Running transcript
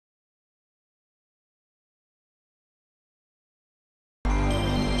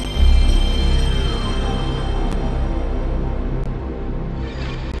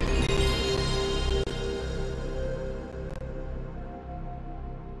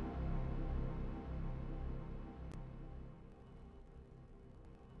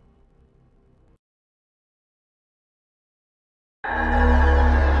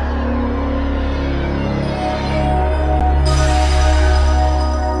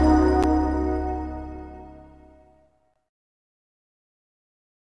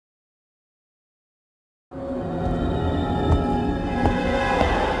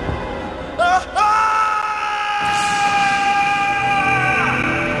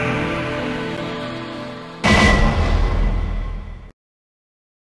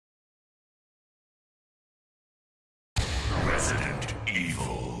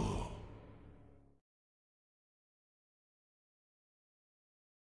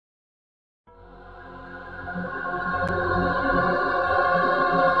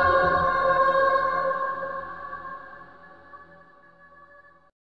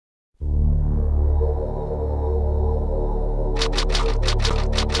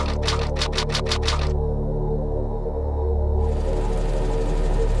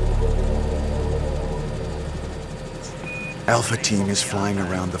Alpha Team is flying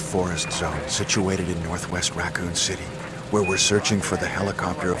around the forest zone situated in northwest Raccoon City, where we're searching for the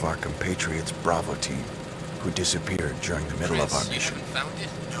helicopter of our compatriots Bravo Team, who disappeared during the middle of our mission. You haven't found it?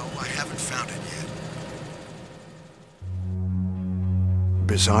 No, I haven't found it yet.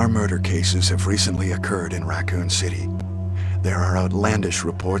 Bizarre murder cases have recently occurred in Raccoon City. There are outlandish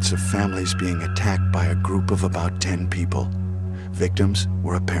reports of families being attacked by a group of about 10 people. Victims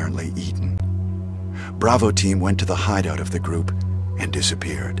were apparently eaten. Bravo Team went to the hideout of the group and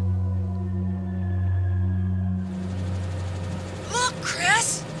disappeared. Look,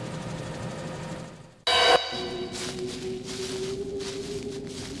 Chris!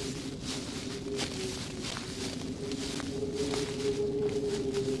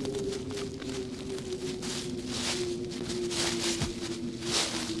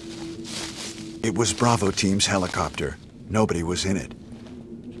 It was Bravo Team's helicopter. Nobody was in it.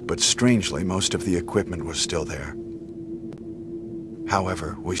 But strangely, most of the equipment was still there.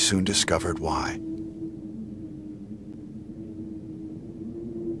 However, we soon discovered why.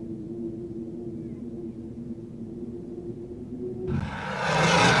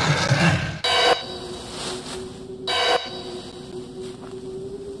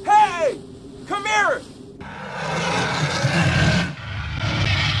 Hey! Come here!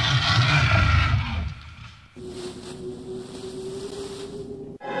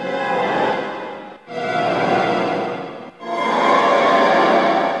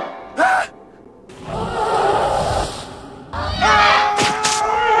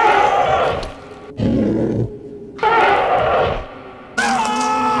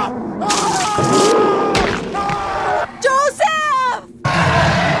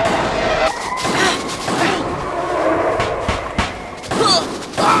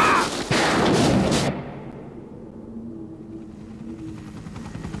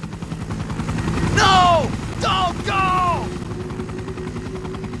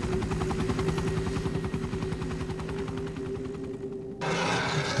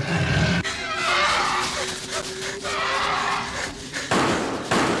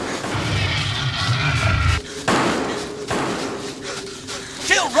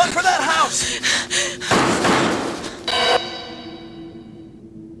 Run for that house!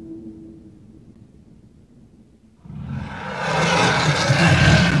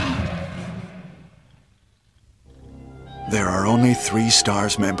 There are only 3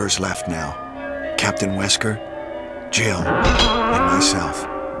 STARS members left now. Captain Wesker, Jill, and myself.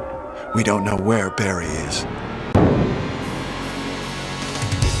 We don't know where Barry is.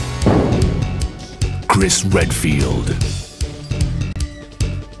 Chris Redfield.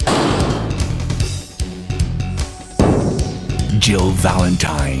 Jill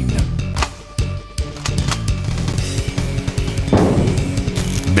Valentine.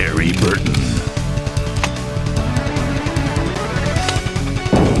 Barry Burton.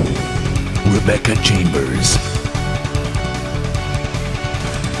 Rebecca Chambers.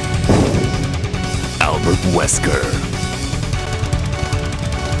 Albert Wesker.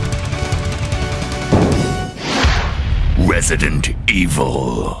 Resident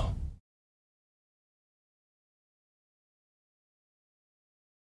Evil.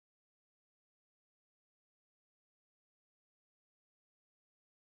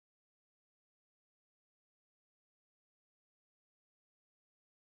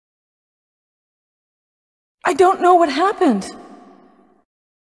 I don't know what happened.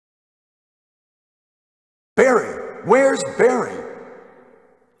 Barry! Where's Barry?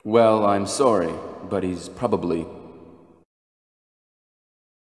 Well, I'm sorry, but he's probably...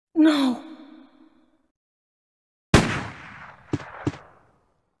 No.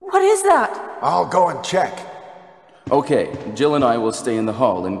 What is that? I'll go and check. Okay, Jill and I will stay in the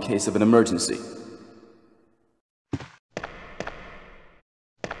hall in case of an emergency.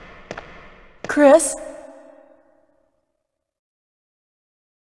 Chris?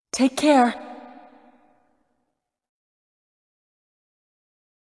 Take care.